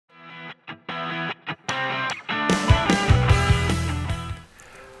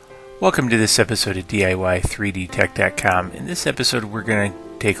Welcome to this episode of DIY3DTech.com. In this episode, we're going to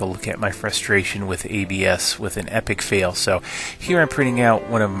take a look at my frustration with ABS with an epic fail. So here I'm printing out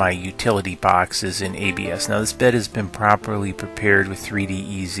one of my utility boxes in ABS. Now this bed has been properly prepared with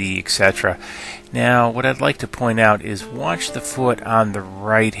 3D-EZ, etc. Now what I'd like to point out is watch the foot on the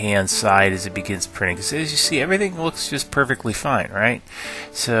right hand side as it begins printing, because as you see everything looks just perfectly fine, right?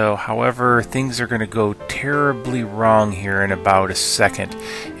 So however, things are going to go terribly wrong here in about a second.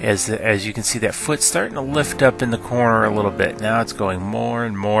 As you can see, that foot starting to lift up in the corner a little bit. Now it's going more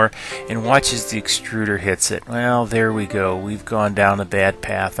and more, and watch as the extruder hits it. Well, there we go. We've gone down a bad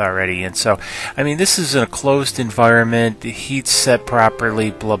path already. And so, I mean, this is in a closed environment. The heat's set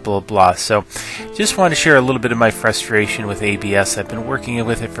properly, blah, blah, blah. So just want to share a little bit of my frustration with ABS. I've been working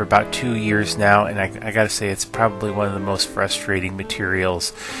with it for about 2 years now, and I got to say it's probably one of the most frustrating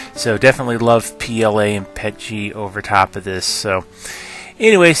materials. So definitely love PLA and PETG over top of this. So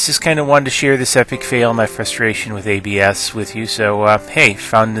anyways, just kind of wanted to share this epic fail, my frustration with ABS with you. So, hey,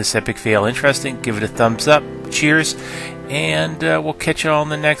 found this epic fail interesting, give it a thumbs up, cheers, and we'll catch you all in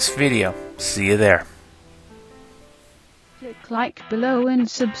the next video. See you there. Click like below and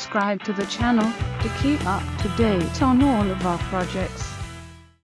subscribe to the channel to keep up to date on all of our projects.